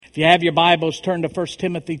If you have your Bibles, turn to 1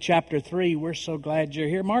 Timothy chapter 3. We're so glad you're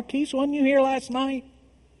here. Marquise, wasn't you here last night?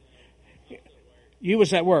 You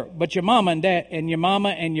was at work, but your mama and dad and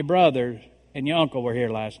your brother and your uncle were here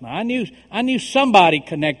last night. I knew somebody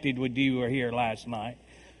connected with you were here last night.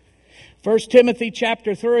 1 Timothy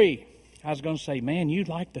chapter 3. I was going to say, man, you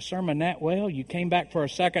liked the sermon that well. You came back for a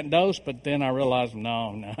second dose, but then I realized,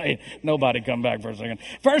 no, nobody come back for a second.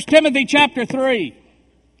 1 Timothy chapter 3.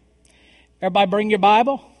 Everybody bring your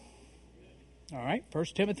Bible? All right, 1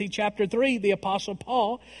 Timothy chapter 3, the Apostle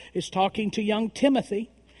Paul is talking to young Timothy.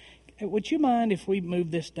 Would you mind if we move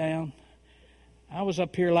this down? I was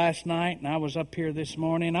up here last night and I was up here this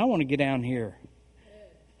morning. I want to get down here.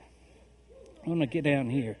 I want to get down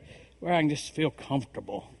here where I can just feel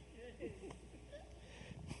comfortable.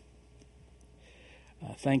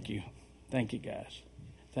 Thank you. Thank you, guys.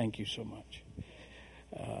 Thank you so much.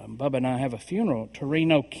 Bubba and I have a funeral.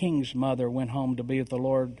 Torino King's mother went home to be with the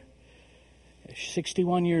Lord.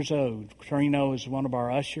 61 years old. Torino is one of our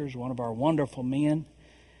ushers, one of our wonderful men.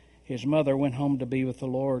 His mother went home to be with the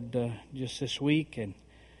Lord just this week, and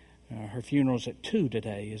her funeral's at 2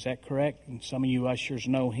 today. Is that correct? And some of you ushers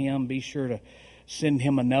know him. Be sure to send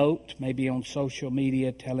him a note, maybe on social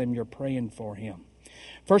media. Tell him you're praying for him.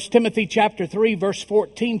 1 Timothy chapter 3, verse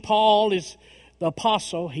 14, Paul is the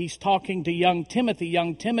apostle. He's talking to young Timothy.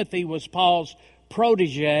 Young Timothy was Paul's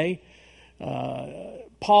protege.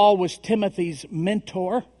 Paul was Timothy's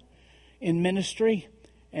mentor in ministry,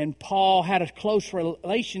 and Paul had a close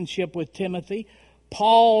relationship with Timothy.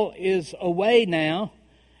 Paul is away now,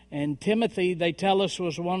 and Timothy, they tell us,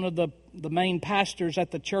 was one of the main pastors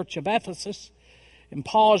at the church of Ephesus. And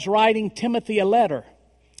Paul is writing Timothy a letter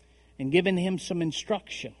and giving him some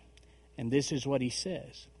instruction. And this is what he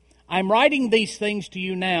says. I'm writing these things to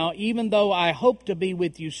you now, even though I hope to be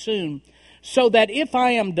with you soon, so that if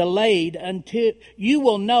I am delayed, until you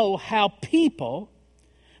will know how people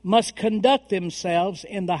must conduct themselves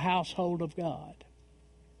in the household of God.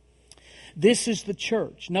 This is the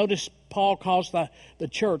church. Notice Paul calls the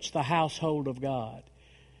church the household of God.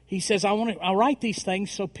 He says, I write these things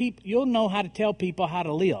so you'll know how to tell people how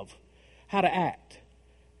to live, how to act,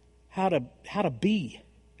 how to be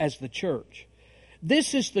as the church.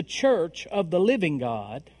 This is the church of the living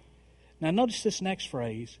God. Now notice this next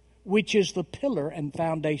phrase, which is the pillar and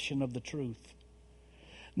foundation of the truth.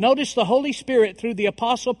 Notice the Holy Spirit through the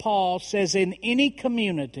Apostle Paul says in any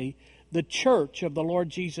community, the church of the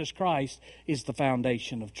Lord Jesus Christ is the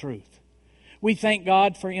foundation of truth. We thank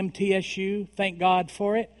God for MTSU, thank God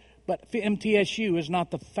for it, but MTSU is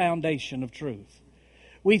not the foundation of truth.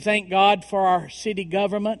 We thank God for our city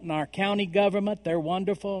government and our county government. They're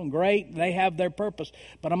wonderful and great. They have their purpose.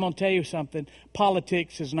 But I'm going to tell you something.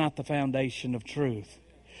 Politics is not the foundation of truth.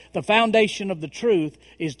 The foundation of the truth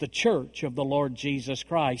is the church of the Lord Jesus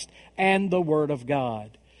Christ and the Word of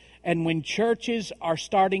God. And when churches are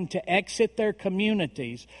starting to exit their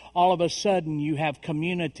communities, all of a sudden you have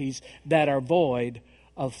communities that are void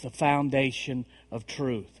of the foundation of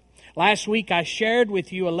truth. Last week I shared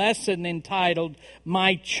with you a lesson entitled,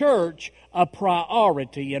 My Church, a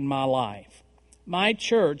Priority in My Life. My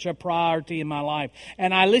church, a priority in my life.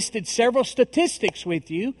 And I listed several statistics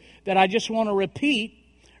with you that I just want to repeat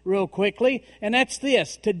real quickly. And that's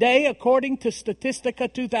this. Today, according to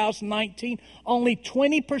Statistica 2019, only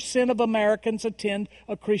 20% of Americans attend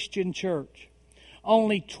a Christian church.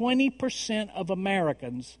 Only 20% of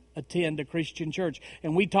Americans attend a Christian church.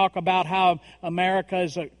 And we talk about how America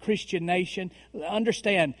is a Christian nation.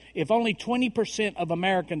 Understand, if only 20% of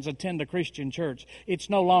Americans attend a Christian church, it's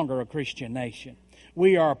no longer a Christian nation.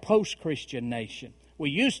 We are a post-Christian nation. We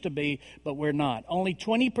used to be, but we're not. Only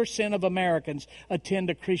 20% of Americans attend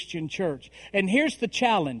a Christian church. And here's the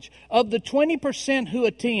challenge. Of the 20% who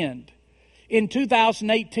attend, in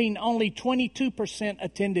 2018, only 22%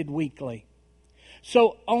 attended weekly.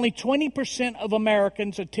 So only 20% of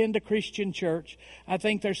Americans attend a Christian church. I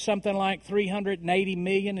think there's something like 380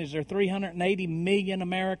 million. Is there 380 million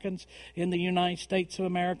Americans in the United States of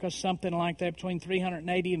America? Something like that, between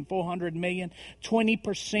 380 and 400 million.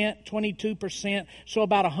 20%, 22%. So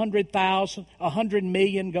about 100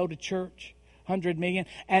 million go to church. 100 million.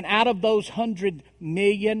 And out of those 100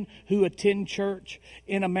 million who attend church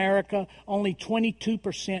in America, only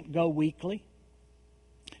 22% go weekly.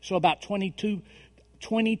 So about 22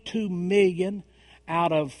 million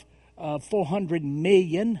out of 400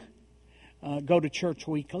 million go to church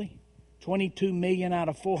weekly. 22 million out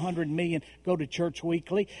of 400 million go to church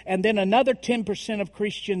weekly. And then another 10% of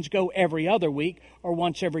Christians go every other week or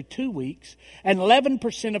once every 2 weeks. And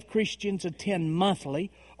 11% of Christians attend monthly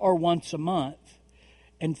or once a month.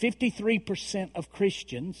 And 53% of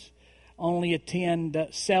Christians only attend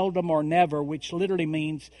seldom or never, which literally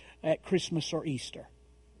means at Christmas or Easter.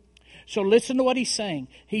 So listen to what he's saying.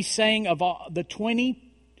 He's saying of all, the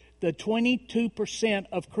 22%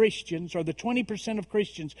 of Christians, or the 20% of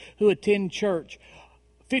Christians who attend church,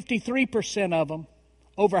 53% of them,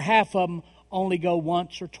 over half of them, only go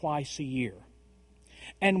once or twice a year.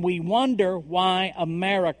 And we wonder why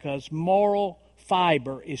America's moral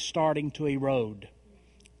fiber is starting to erode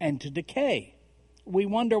and to decay. We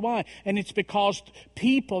wonder why. And it's because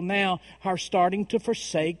people now are starting to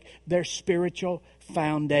forsake their spiritual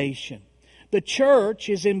foundation. The church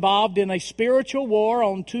is involved in a spiritual war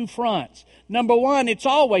on two fronts. Number one, it's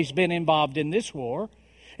always been involved in this war,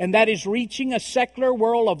 and that is reaching a secular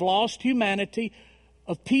world of lost humanity,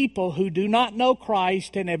 of people who do not know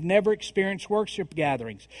Christ and have never experienced worship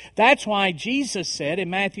gatherings. That's why Jesus said in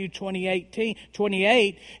Matthew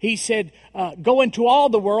 28, He said, go into all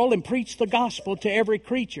the world and preach the gospel to every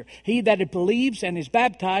creature. He that believes and is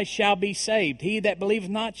baptized shall be saved. He that believeth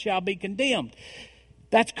not shall be condemned.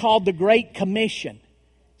 That's called the Great Commission.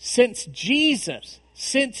 Since Jesus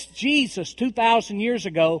 2,000 years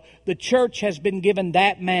ago, the church has been given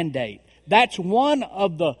that mandate. That's one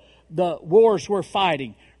of the wars we're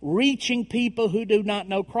fighting, reaching people who do not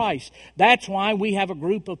know Christ. That's why we have a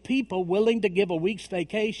group of people willing to give a week's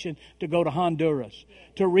vacation to go to Honduras,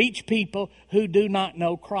 to reach people who do not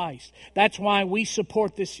know Christ. That's why we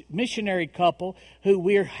support this missionary couple who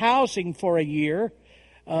we're housing for a year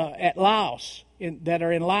at Laos, that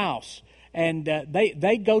are in Laos. And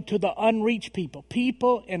they go to the unreached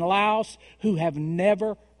people in Laos who have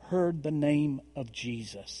never heard the name of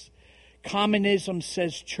Jesus. Communism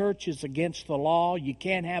says church is against the law. You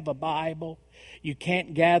can't have a Bible. You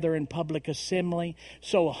can't gather in public assembly.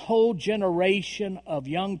 So a whole generation of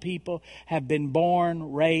young people have been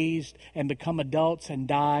born, raised, and become adults and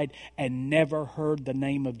died and never heard the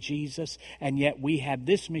name of Jesus. And yet we have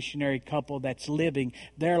this missionary couple that's living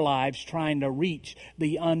their lives trying to reach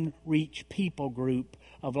the unreached people group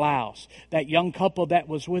of Laos. That young couple that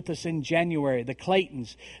was with us in January, the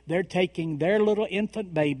Claytons, they're taking their little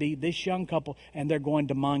infant baby, this young couple, and they're going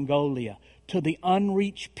to Mongolia, to the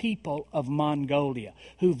unreached people of Mongolia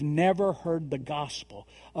who've never heard the gospel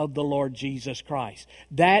of the Lord Jesus Christ.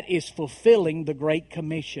 That is fulfilling the Great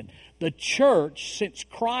Commission. The church, since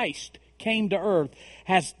Christ came to earth,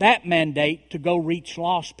 has that mandate to go reach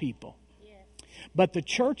lost people. But the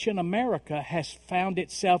church in America has found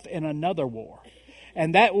itself in another war.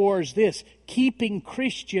 And that war is this: keeping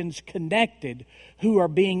Christians connected who are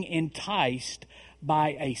being enticed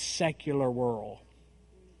by a secular world.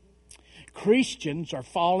 Christians are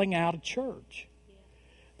falling out of church.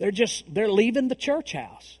 They're leaving the church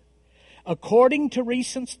house. According to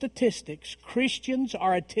recent statistics, Christians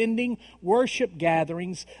are attending worship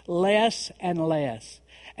gatherings less and less.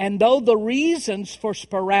 And though the reasons for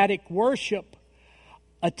sporadic worship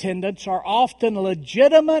attendance are often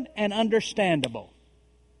legitimate and understandable,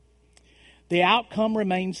 the outcome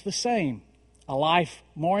remains the same: a life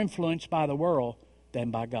more influenced by the world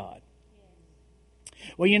than by God.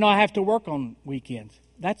 Well, I have to work on weekends.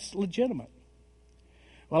 That's legitimate.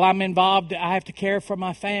 Well, I'm involved. I have to care for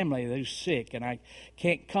my family who's sick and I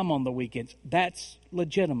can't come on the weekends. That's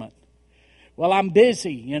legitimate. Well, I'm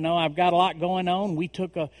busy. I've got a lot going on.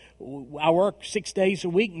 I work 6 days a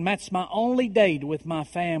week, and that's my only day with my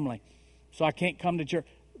family. So I can't come to church.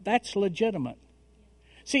 That's legitimate.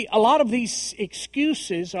 See, a lot of these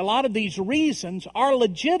excuses, a lot of these reasons are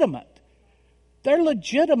legitimate. They're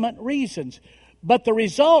legitimate reasons. But the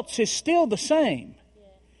results is still the same.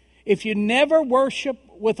 If you never worship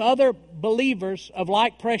with other believers of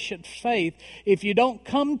like precious faith, if you don't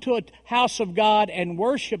come to a house of God and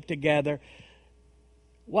worship together,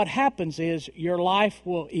 what happens is your life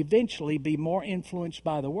will eventually be more influenced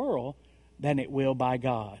by the world than it will by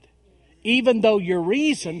God. Even though your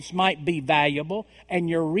reasons might be valuable and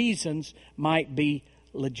your reasons might be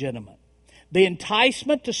legitimate. The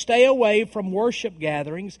enticement to stay away from worship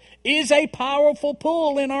gatherings is a powerful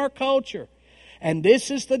pull in our culture. And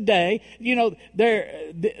this is the day,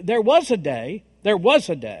 there was a day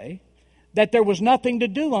that there was nothing to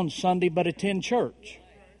do on Sunday but attend church.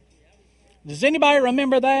 Does anybody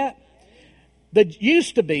remember that?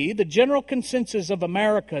 Used to be, the general consensus of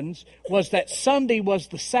Americans was that Sunday was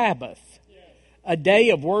the Sabbath, a day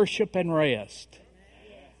of worship and rest.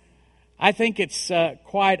 I think it's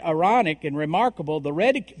quite ironic and remarkable, the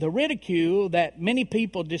ridicule that many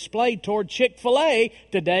people displayed toward Chick-fil-A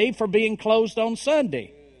today for being closed on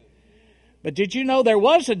Sunday. But did you know there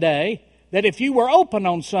was a day that if you were open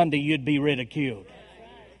on Sunday, you'd be ridiculed?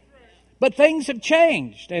 But things have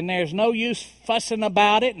changed, and there's no use fussing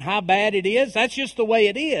about it and how bad it is. That's just the way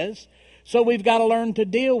it is. So we've got to learn to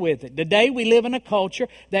deal with it. Today we live in a culture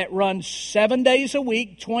that runs 7 days a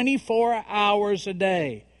week, 24 hours a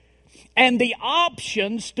day. And the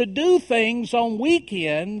options to do things on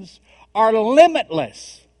weekends are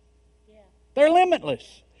limitless. They're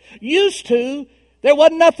limitless. Used to, there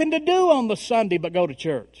wasn't nothing to do on the Sunday but go to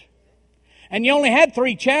church. And you only had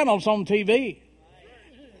 3 channels on TV.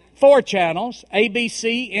 4 channels,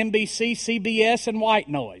 ABC, NBC, CBS, and white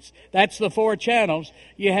noise. That's the 4 channels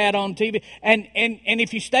you had on TV. And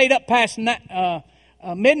if you stayed up past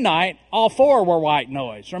midnight, all 4 were white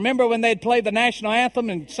noise. Remember when they'd play the national anthem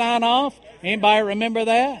and sign off? Anybody remember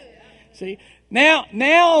that? See, now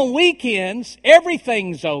on weekends,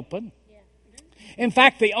 everything's open. In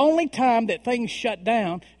fact, the only time that things shut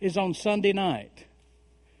down is on Sunday night.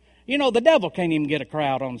 You know, the devil can't even get a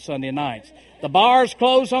crowd on Sunday nights. The bars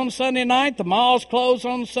close on Sunday night. The malls close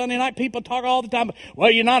on Sunday night. People talk all the time.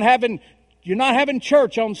 Well, you're not having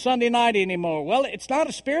church on Sunday night anymore. Well, it's not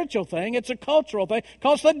a spiritual thing. It's a cultural thing.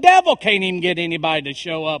 Because the devil can't even get anybody to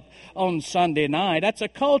show up on Sunday night. That's a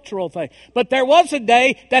cultural thing. But there was a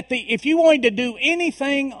day that if you wanted to do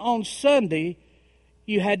anything on Sunday,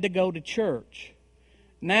 you had to go to church.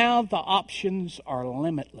 Now the options are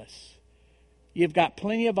limitless. You've got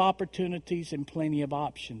plenty of opportunities and plenty of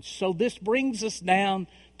options. So this brings us down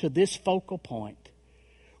to this focal point.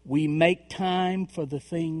 We make time for the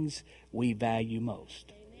things we value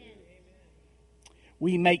most. Amen.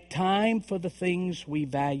 We make time for the things we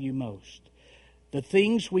value most. The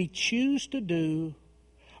things we choose to do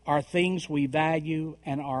are things we value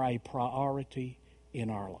and are a priority in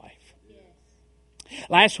our life. Yes.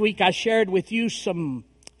 Last week I shared with you some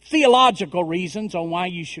theological reasons on why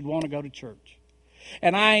you should want to go to church.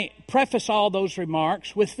 And I preface all those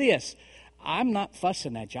remarks with this. I'm not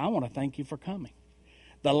fussing at you. I want to thank you for coming.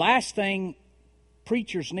 The last thing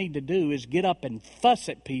preachers need to do is get up and fuss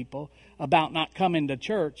at people about not coming to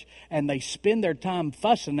church, and they spend their time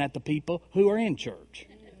fussing at the people who are in church.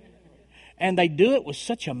 And they do it with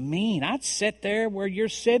such a mean. I'd sit there where you're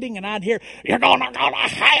sitting and I'd hear, "You're going to go to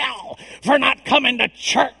hell for not coming to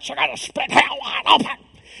church. You're going to split hell wide open."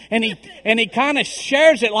 And he kind of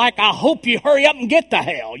shares it like, "I hope you hurry up and get to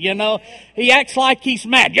hell," you know. He acts like he's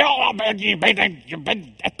mad. You've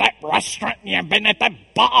been at that restaurant, and you've been at that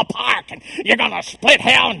ballpark, and you're going to split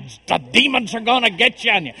hell, and the demons are going to get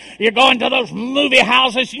you, and you're going to those movie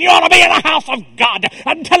houses, and you ought to be in the house of God.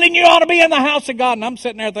 I'm telling you, you ought to be in the house of God. And I'm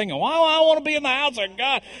sitting there thinking, why do I want to be in the house of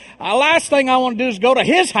God? Last thing I want to do is go to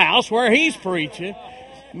his house where he's preaching.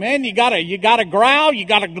 Man, you gotta growl, you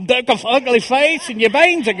gotta duck an ugly face, and your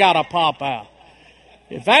veins have gotta pop out.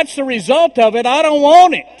 If that's the result of it, I don't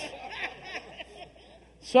want it.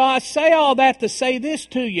 So I say all that to say this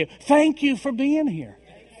to you. Thank you for being here.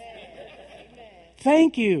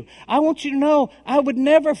 Thank you. I want you to know I would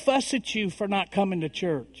never fuss at you for not coming to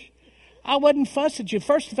church. I wouldn't fuss at you.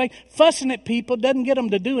 First thing, fussing at people doesn't get them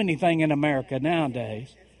to do anything in America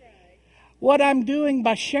nowadays. What I'm doing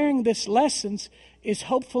by sharing this lessons is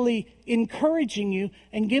hopefully encouraging you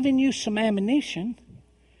and giving you some ammunition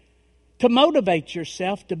to motivate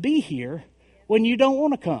yourself to be here when you don't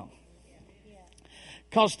want to come.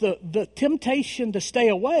 Because the temptation to stay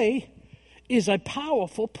away is a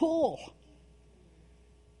powerful pull.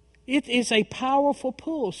 It is a powerful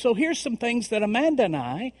pull. So here's some things that Amanda and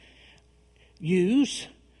I use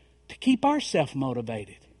to keep ourselves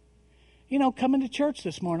motivated. You know, coming to church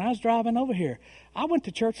this morning, I was driving over here. I went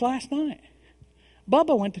to church last night.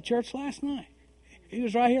 Bubba went to church last night. He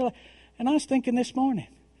was right here. And I was thinking this morning,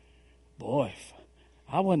 boy, if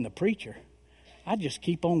I wasn't a preacher, I'd just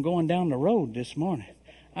keep on going down the road this morning.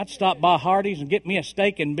 I'd stop by Hardee's and get me a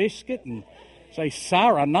steak and biscuit and say,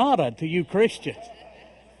 "Saranada" to you Christians.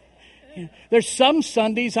 You know, there's some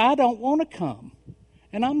Sundays I don't want to come,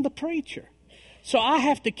 and I'm the preacher. So I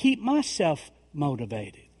have to keep myself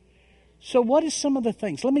motivated. So what is some of the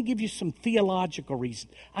things? Let me give you some theological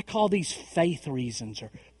reasons. I call these faith reasons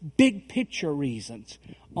or big picture reasons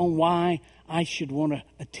on why I should want to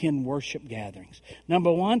attend worship gatherings.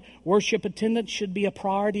 Number one, worship attendance should be a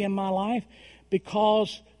priority in my life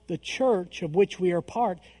because the church of which we are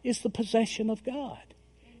part is the possession of God.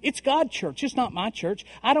 It's God's church. It's not my church.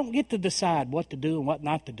 I don't get to decide what to do and what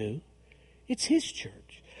not to do. It's His church.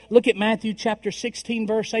 Look at Matthew chapter 16,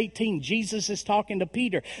 verse 18. Jesus is talking to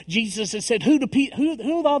Peter. Jesus has said, who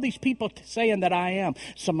are all these people saying that I am?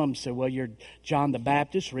 Some of them said, well, you're John the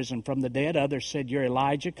Baptist, risen from the dead. Others said, you're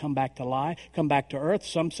Elijah, come back to earth.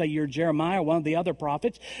 Some say you're Jeremiah, one of the other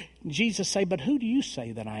prophets. Jesus said, but who do you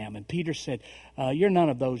say that I am? And Peter said, you're none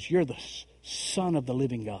of those. You're the Son of the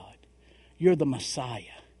living God. You're the Messiah.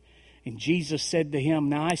 And Jesus said to him,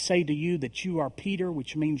 now I say to you that you are Peter,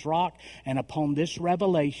 which means rock, and upon this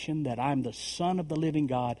revelation that I'm the Son of the living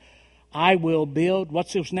God, I will build,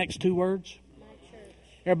 what's those next two words? My church.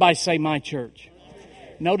 Everybody say my church.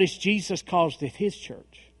 Notice Jesus calls it his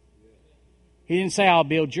church. He didn't say I'll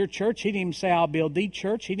build your church. He didn't even say I'll build the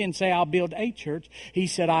church. He didn't say I'll build a church. He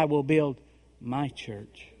said I will build my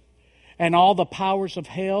church. And all the powers of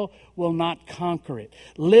hell will not conquer it.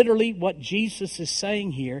 Literally what Jesus is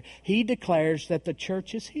saying here, he declares that the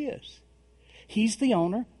church is his. He's the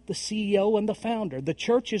owner, the CEO, and the founder. The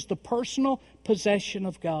church is the personal possession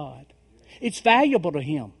of God. It's valuable to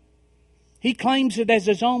him. He claims it as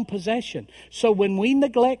his own possession. So when we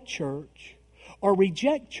neglect church or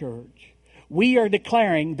reject church, we are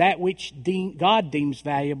declaring that which God deems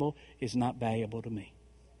valuable is not valuable to me.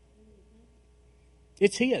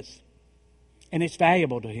 It's his. And it's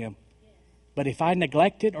valuable to him. But if I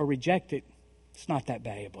neglect it or reject it, it's not that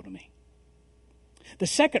valuable to me. The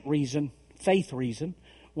second reason, faith reason,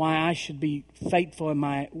 why I should be faithful in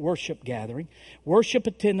my worship gathering, worship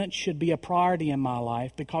attendance should be a priority in my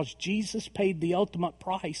life because Jesus paid the ultimate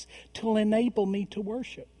price to enable me to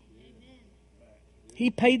worship. He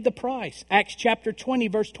paid the price. Acts chapter 20,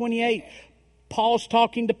 verse 28. Paul's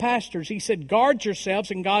talking to pastors. He said, guard yourselves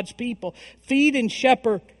and God's people. Feed and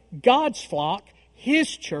shepherd God's flock,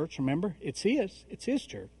 his church. Remember, it's his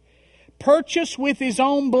church. Purchased with his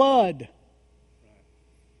own blood.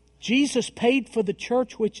 Jesus paid for the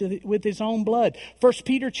church with his own blood. 1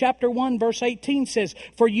 Peter chapter 1 verse 18 says,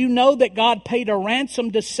 for you know that God paid a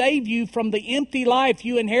ransom to save you from the empty life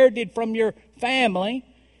you inherited from your family.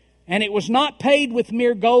 And it was not paid with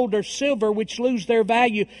mere gold or silver, which lose their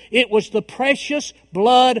value. It was the precious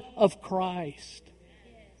blood of Christ.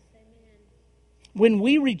 When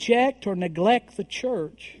we reject or neglect the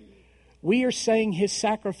church, we are saying his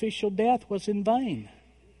sacrificial death was in vain.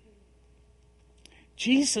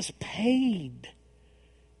 Jesus paid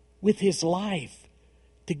with his life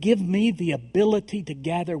to give me the ability to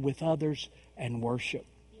gather with others and worship.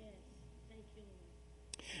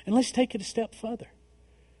 And let's take it a step further.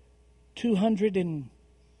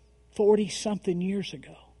 240-something years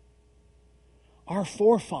ago, our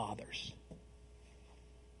forefathers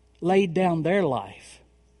laid down their life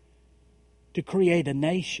to create a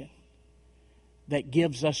nation that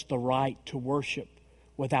gives us the right to worship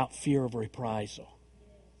without fear of reprisal.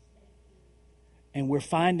 And we're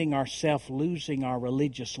finding ourselves losing our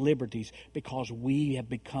religious liberties because we have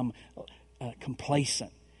become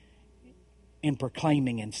complacent in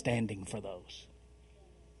proclaiming and standing for those.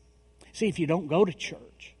 See, if you don't go to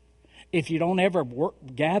church, if you don't ever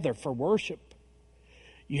gather for worship,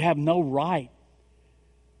 you have no right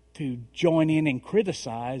to join in and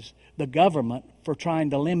criticize the government for trying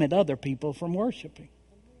to limit other people from worshiping.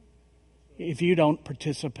 If you don't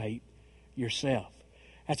participate yourself.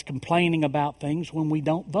 That's complaining about things when we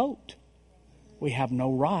don't vote. We have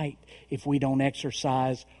no right if we don't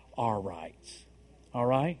exercise our rights. All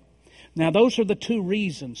right? Now, those are the two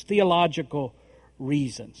reasons, theological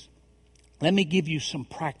reasons. Let me give you some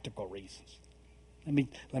practical reasons.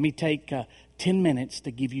 Let me take 10 minutes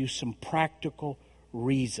to give you some practical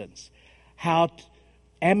reasons.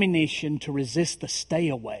 Ammunition to resist the stay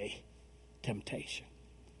away temptation.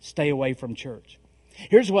 Stay away from church.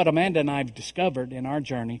 Here's what Amanda and I have discovered in our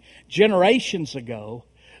journey. Generations ago,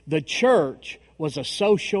 the church was a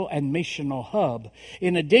social and missional hub.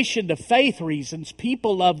 In addition to faith reasons,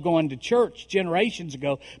 people loved going to church generations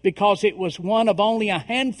ago because it was one of only a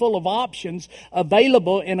handful of options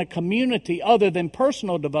available in a community other than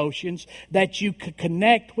personal devotions that you could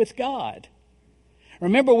connect with God.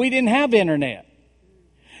 Remember, we didn't have internet.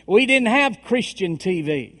 We didn't have Christian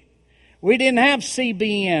TV. We didn't have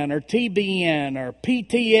CBN or TBN or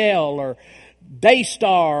PTL or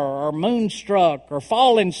Daystar or Moonstruck or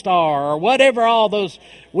Fallen Star or whatever all those.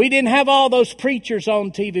 We didn't have all those preachers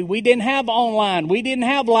on TV. We didn't have online. We didn't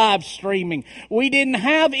have live streaming. We didn't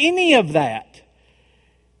have any of that.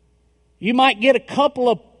 You might get a couple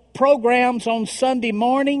of programs on Sunday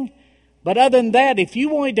morning, but other than that, if you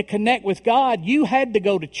wanted to connect with God, you had to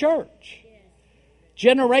go to church.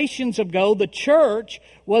 Generations ago, the church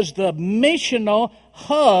was the missional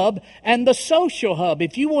hub and the social hub.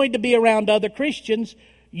 If you wanted to be around other Christians,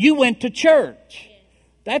 you went to church.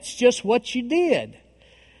 That's just what you did.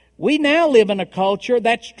 We now live in a culture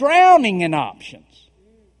that's drowning in options.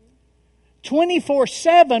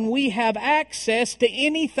 24/7, we have access to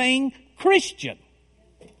anything Christian.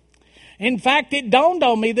 In fact, it dawned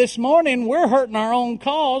on me this morning, we're hurting our own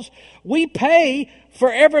cause. We pay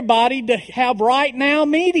for everybody to have Right Now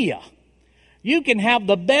media. You can have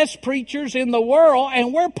the best preachers in the world,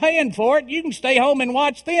 and we're paying for it. You can stay home and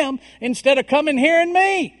watch them instead of coming hearing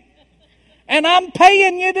me. And I'm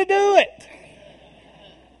paying you to do it.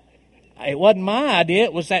 It wasn't my idea.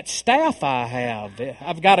 It was that staff I have.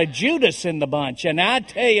 I've got a Judas in the bunch, and I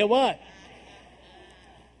tell you what.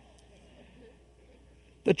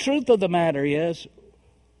 The truth of the matter is,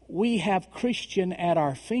 we have Christian at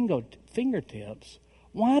our fingertips.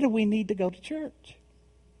 Why do we need to go to church?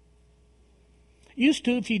 Used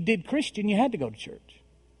to, if you did Christian, you had to go to church.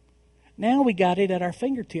 Now we got it at our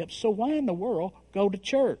fingertips, so why in the world go to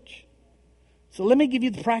church? So let me give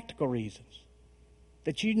you the practical reasons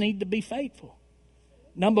that you need to be faithful.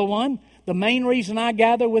 Number one, the main reason I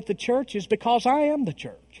gather with the church is because I am the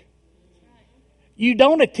church. You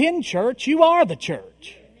don't attend church, you are the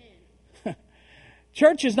church.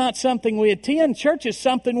 Church is not something we attend. Church is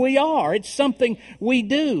something we are. It's something we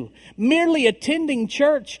do. Merely attending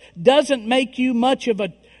church doesn't make you much of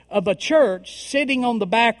a church. Sitting on the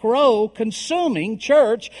back row consuming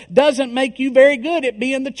church doesn't make you very good at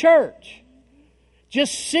being the church.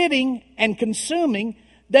 Just sitting and consuming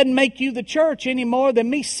doesn't make you the church any more than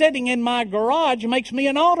me sitting in my garage makes me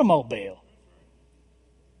an automobile.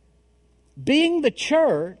 Being the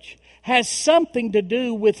church has something to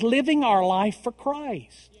do with living our life for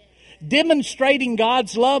Christ. Demonstrating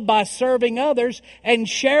God's love by serving others and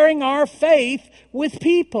sharing our faith with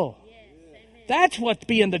people. That's what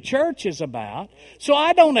being the church is about. So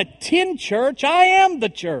I don't attend church, I am the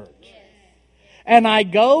church. And I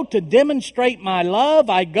go to demonstrate my love.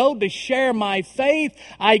 I go to share my faith.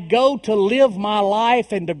 I go to live my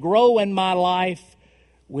life and to grow in my life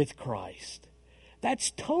with Christ. That's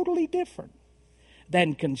totally different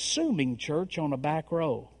than consuming church on a back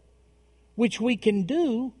row, which we can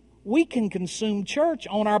do. We can consume church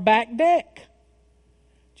on our back deck.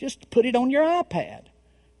 Just put it on your iPad.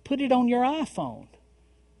 Put it on your iPhone.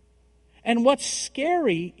 And what's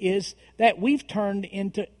scary is that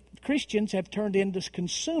Christians have turned into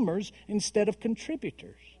consumers instead of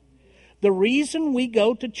contributors. The reason we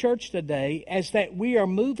go to church today is that we are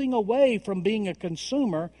moving away from being a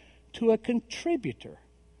consumer to a contributor.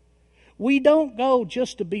 We don't go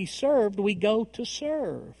just to be served, we go to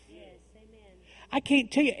serve. Yes, amen. I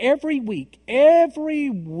can't tell you, every week,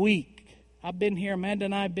 I've been here, Amanda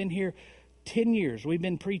and I have been here 10 years. We've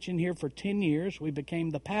been preaching here for 10 years. We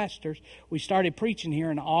became the pastors. We started preaching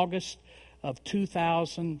here in August of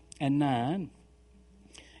 2009,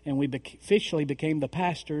 and we officially became the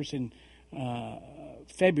pastors in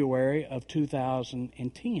February of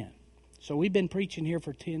 2010. So we've been preaching here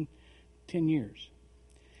for 10 years.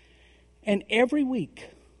 And every week,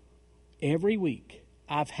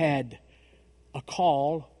 I've had a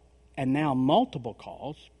call, and now multiple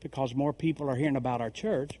calls, because more people are hearing about our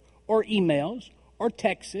church, or emails, or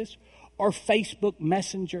texts, or Facebook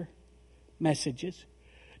Messenger messages.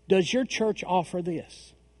 Does your church offer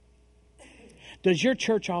this? Does your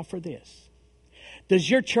church offer this?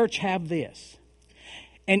 Does your church have this?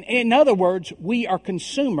 And in other words, we are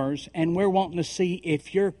consumers, and we're wanting to see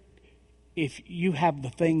if you have the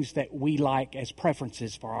things that we like as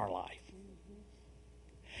preferences for our life.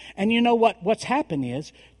 And you know what's happened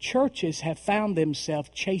is churches have found themselves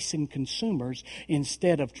chasing consumers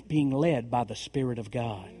instead of being led by the Spirit of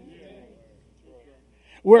God.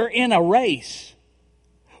 We're in a race.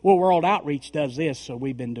 Well, World Outreach does this, so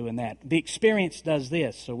we've been doing that. The Experience does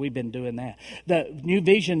this, so we've been doing that. The New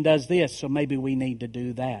Vision does this, so maybe we need to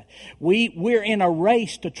do that. We're in a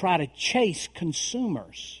race to try to chase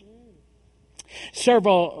consumers.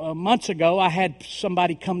 Several months ago, I had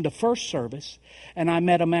somebody come to first service, and I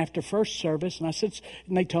met them after first service, and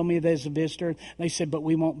they told me there's a visitor. And they said, but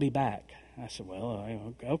we won't be back. I said,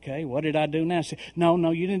 well, okay, what did I do now? I said,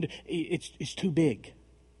 no, you didn't. It's too big.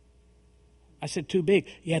 I said, too big.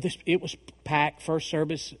 Yeah, it was packed. First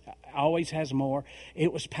service always has more.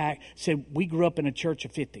 It was packed. Said, we grew up in a church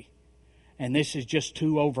of 50, and this is just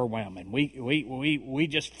too overwhelming. We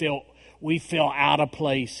just feel out of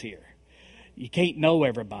place here. You can't know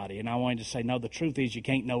everybody. And I wanted to say, no, the truth is you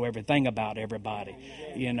can't know everything about everybody.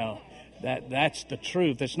 You know, that's the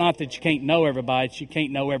truth. It's not that you can't know everybody. It's you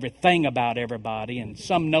can't know everything about everybody. And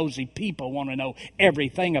some nosy people want to know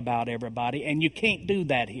everything about everybody. And you can't do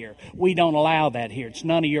that here. We don't allow that here. It's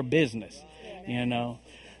none of your business, you know.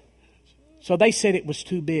 So they said it was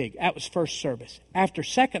too big. That was first service. After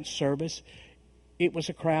second service, it was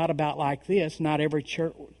a crowd about like this. Not every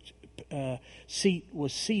church seat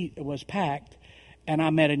was packed, and I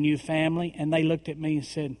met a new family, and they looked at me and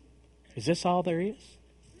said, is this all there is?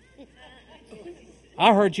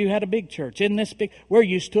 I heard you had a big church. Isn't this big? We're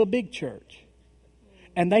used to a big church.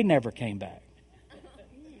 And they never came back.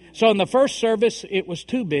 So in the first service, it was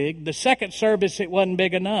too big. The second service, it wasn't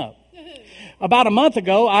big enough. About a month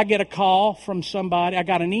ago, I get a call from somebody. I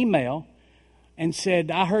got an email and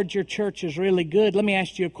said, I heard your church is really good. Let me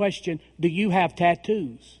ask you a question. Do you have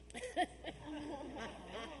tattoos?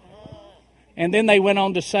 And then they went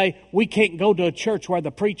on to say, we can't go to a church where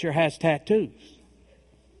the preacher has tattoos.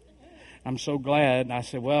 I'm so glad. I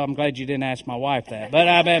said, well, I'm glad you didn't ask my wife that. But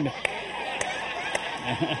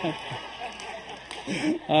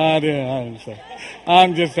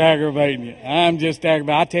I'm just aggravating you. I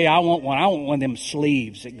tell you, I want one. I want one of them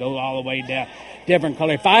sleeves that go all the way down. Different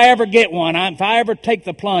color. If I ever get one, if I ever take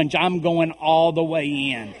the plunge, I'm going all the way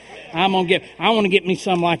in. I want to get me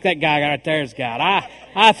something like that guy right there's got.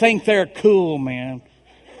 I think they're cool, man.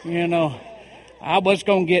 You know, I was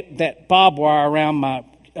going to get that barbed wire around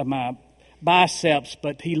my biceps,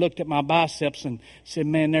 but he looked at my biceps and said,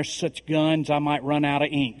 man, there's such guns, I might run out of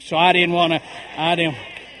ink. So I didn't want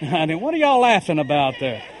to, what are y'all laughing about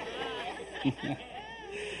there?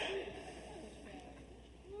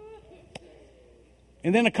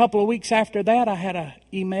 And then a couple of weeks after that, I had an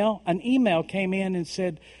email came in and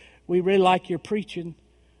said, we really like your preaching,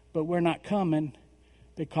 but we're not coming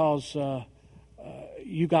because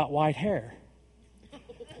you got white hair.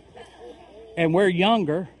 And we're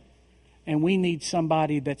younger, and we need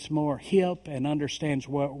somebody that's more hip and understands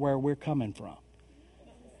where we're coming from.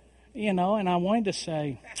 You know, and I wanted to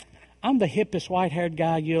say, I'm the hippest white-haired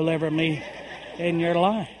guy you'll ever meet in your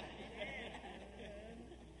life.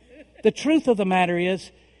 The truth of the matter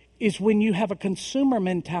is when you have a consumer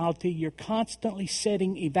mentality, you're constantly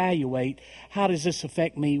evaluate, how does this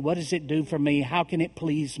affect me? What does it do for me? How can it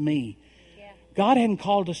please me? Yeah. God hadn't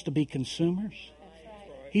called us to be consumers.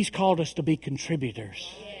 Right. He's called us to be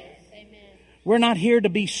contributors. Yes. Amen. We're not here to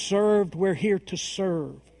be served. We're here to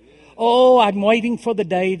serve. Oh, I'm waiting for the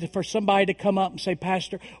day for somebody to come up and say,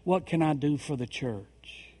 Pastor, what can I do for the church?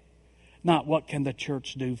 Not what can the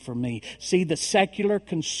church do for me. See, the secular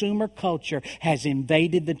consumer culture has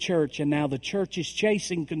invaded the church, and now the church is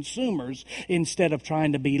chasing consumers instead of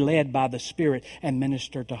trying to be led by the Spirit and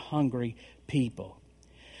minister to hungry people.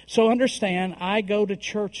 So understand, I go to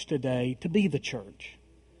church today to be the church,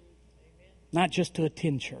 not just to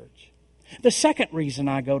attend church. The second reason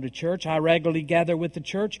I go to church, I regularly gather with the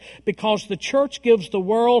church, because the church gives the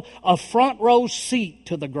world a front row seat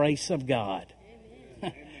to the grace of God.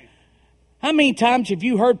 How many times have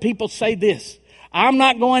you heard people say this? I'm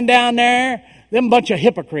not going down there, them bunch of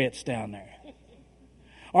hypocrites down there.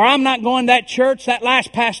 Or I'm not going to that church, that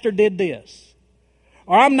last pastor did this.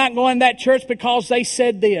 Or I'm not going to that church because they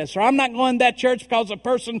said this. Or I'm not going to that church because the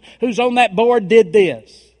person who's on that board did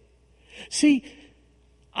this. See,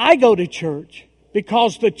 I go to church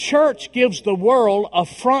because the church gives the world a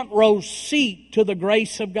front row seat to the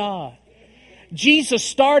grace of God. Jesus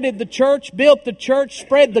started the church, built the church,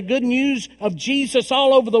 spread the good news of Jesus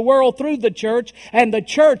all over the world through the church, and the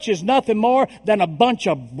church is nothing more than a bunch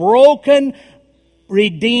of broken,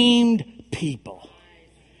 redeemed people.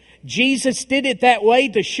 Jesus did it that way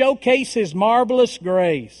to showcase His marvelous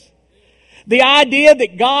grace. The idea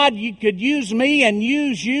that God could use me and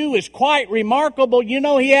use you is quite remarkable. You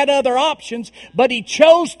know, He had other options, but He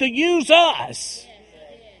chose to use us.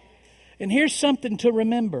 And here's something to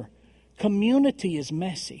remember. Community is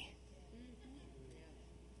messy.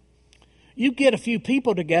 You get a few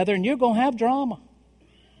people together and you're going to have drama.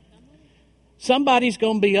 Somebody's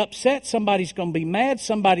going to be upset. Somebody's going to be mad.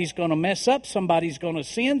 Somebody's going to mess up. Somebody's going to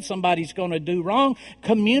sin. Somebody's going to do wrong.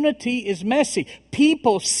 Community is messy.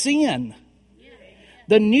 People sin.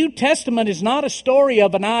 The New Testament is not a story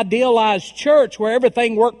of an idealized church where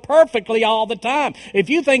everything worked perfectly all the time. If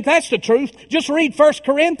you think that's the truth, just read 1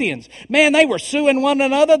 Corinthians. Man, they were suing one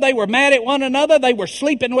another. They were mad at one another. They were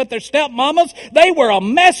sleeping with their stepmamas. They were a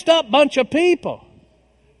messed up bunch of people.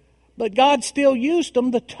 But God still used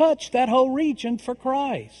them to touch that whole region for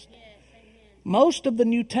Christ. Most of the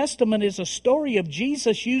New Testament is a story of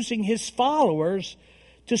Jesus using His followers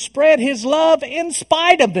to spread His love in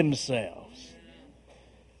spite of themselves.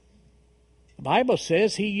 The Bible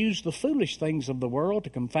says He used the foolish things of the world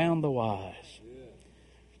to confound the wise.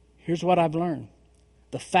 Here's what I've learned.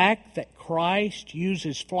 The fact that Christ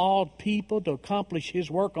uses flawed people to accomplish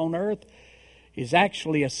His work on earth is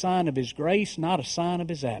actually a sign of His grace, not a sign of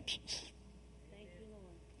His absence.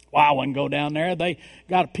 Well, I wouldn't go down there. They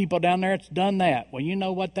got people down there that's done that. Well, you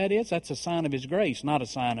know what that is? That's a sign of His grace, not a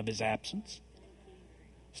sign of His absence.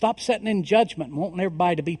 Stop sitting in judgment and wanting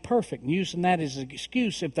everybody to be perfect and using that as an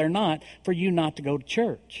excuse, if they're not, for you not to go to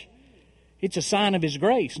church. It's a sign of His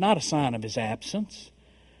grace, not a sign of His absence.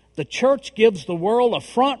 The church gives the world a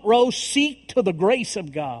front row seat to the grace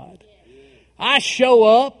of God. I show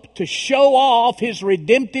up to show off His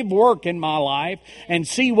redemptive work in my life and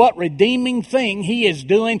see what redeeming thing He is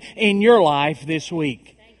doing in your life this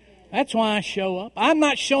week. That's why I show up. I'm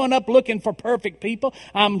not showing up looking for perfect people.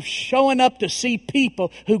 I'm showing up to see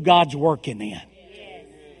people who God's working in.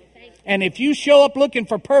 And if you show up looking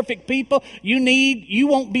for perfect people, you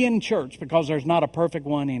won't be in church because there's not a perfect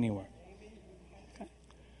one anywhere.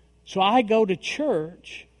 So I go to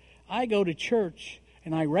church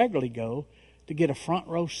and I regularly go to get a front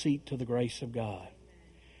row seat to the grace of God.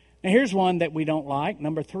 Now here's one that we don't like.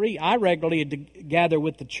 Number 3, I regularly gather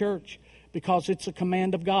with the church because it's a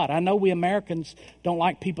command of God. I know we Americans don't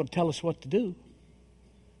like people to tell us what to do.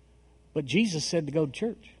 But Jesus said to go to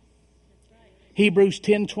church. Hebrews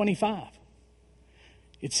 10:25.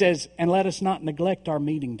 It says, and let us not neglect our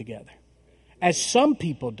meeting together, as some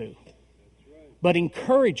people do, but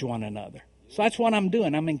encourage one another. So that's what I'm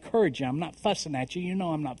doing. I'm encouraging. I'm not fussing at you. You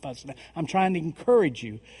know I'm not fussing at you. I'm trying to encourage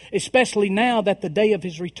you, especially now that the day of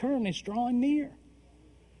His return is drawing near.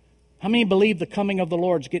 How many believe the coming of the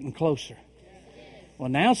Lord's getting closer? Well,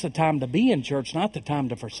 now's the time to be in church, not the time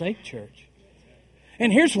to forsake church.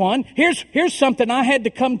 And here's one. Here's something I had to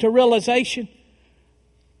come to realization.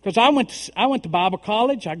 Because I went to Bible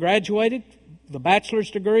college. I graduated the bachelor's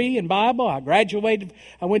degree in Bible. I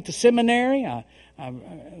went to seminary. I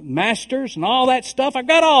masters and all that stuff. I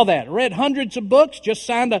got all that. I read hundreds of books. Just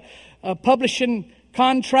signed a publishing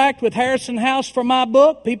contract with Harrison House for my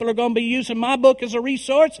book. People are going to be using my book as a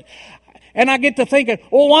resource. And I get to thinking,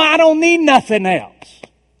 well, I don't need nothing else.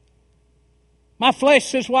 My flesh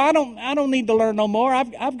says, well, I don't need to learn no more.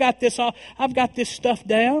 I've got this stuff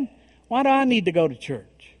down. Why do I need to go to church?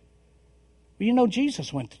 Well, you know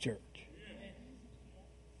Jesus went to church.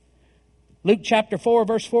 Luke chapter 4,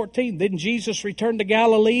 verse 14. Then Jesus returned to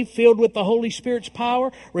Galilee, filled with the Holy Spirit's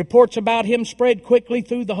power. Reports about Him spread quickly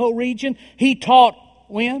through the whole region. He taught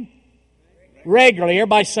when? Regularly.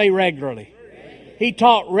 Everybody say regularly. He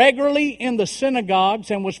taught regularly in the synagogues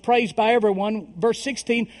and was praised by everyone. Verse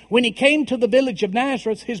 16, when He came to the village of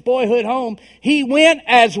Nazareth, His boyhood home, He went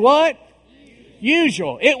as what?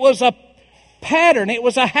 Usual. It was a pattern. It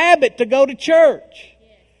was a habit to go to church.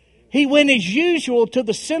 He went as usual to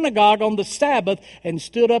the synagogue on the Sabbath and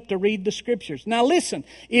stood up to read the Scriptures. Now listen,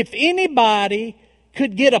 if anybody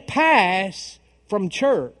could get a pass from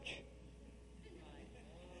church,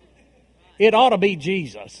 it ought to be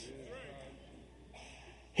Jesus.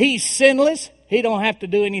 He's sinless. He don't have to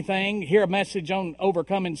do anything. Hear a message on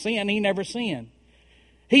overcoming sin. He never sinned.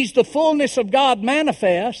 He's the fullness of God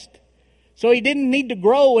manifest. So He didn't need to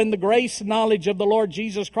grow in the grace and knowledge of the Lord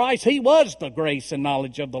Jesus Christ. He was the grace and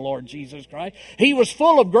knowledge of the Lord Jesus Christ. He was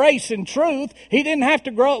full of grace and truth. He didn't have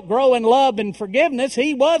to grow in love and forgiveness.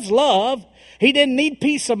 He was love. He didn't need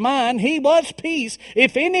peace of mind. He was peace.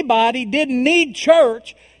 If anybody didn't need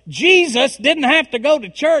church, Jesus didn't have to go to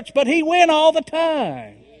church, but He went all the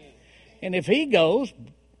time. And if He goes,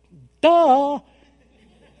 duh,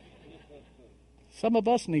 some of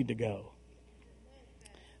us need to go.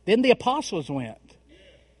 Then the apostles went.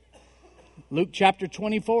 Luke chapter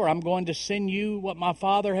 24, I'm going to send you what my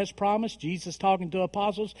Father has promised. Jesus talking to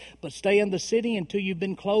apostles, but stay in the city until you've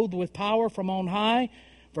been clothed with power from on high.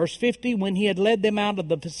 Verse 50, when He had led them out of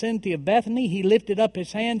the vicinity of Bethany, He lifted up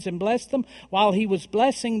His hands and blessed them. While He was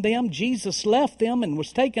blessing them, Jesus left them and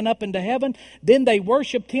was taken up into heaven. Then they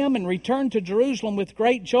worshiped Him and returned to Jerusalem with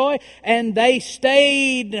great joy. And they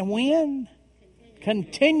stayed, when?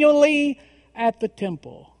 Continually at the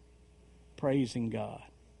temple, praising God.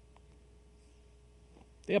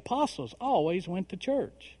 The apostles always went to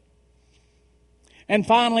church. And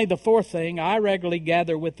finally, the fourth thing, I regularly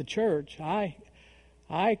gather with the church.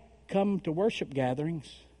 I come to worship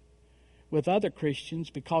gatherings with other Christians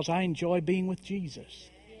because I enjoy being with Jesus.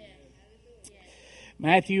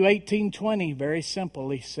 Matthew 18:20, very simple.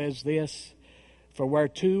 He says this, for where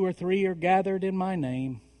 2 or 3 are gathered in my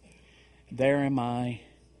name, there am I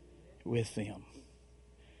with them.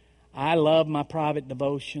 I love my private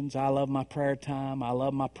devotions. I love my prayer time. I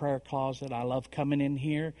love my prayer closet. I love coming in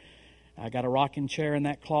here. I got a rocking chair in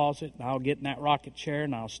that closet. And I'll get in that rocking chair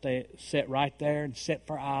and I'll sit right there and sit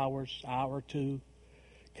for hours, hour or two,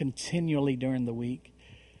 continually during the week.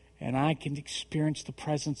 And I can experience the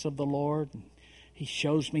presence of the Lord. And He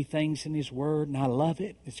shows me things in His Word and I love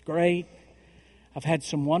it. It's great. I've had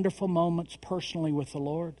some wonderful moments personally with the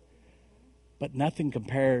Lord. But nothing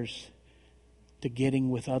compares to getting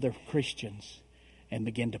with other Christians and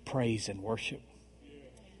begin to praise and worship.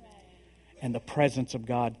 And the presence of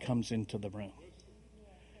God comes into the room.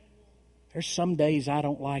 There's some days I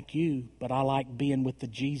don't like you, but I like being with the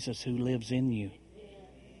Jesus who lives in you.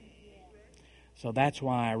 So that's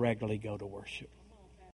why I regularly go to worship.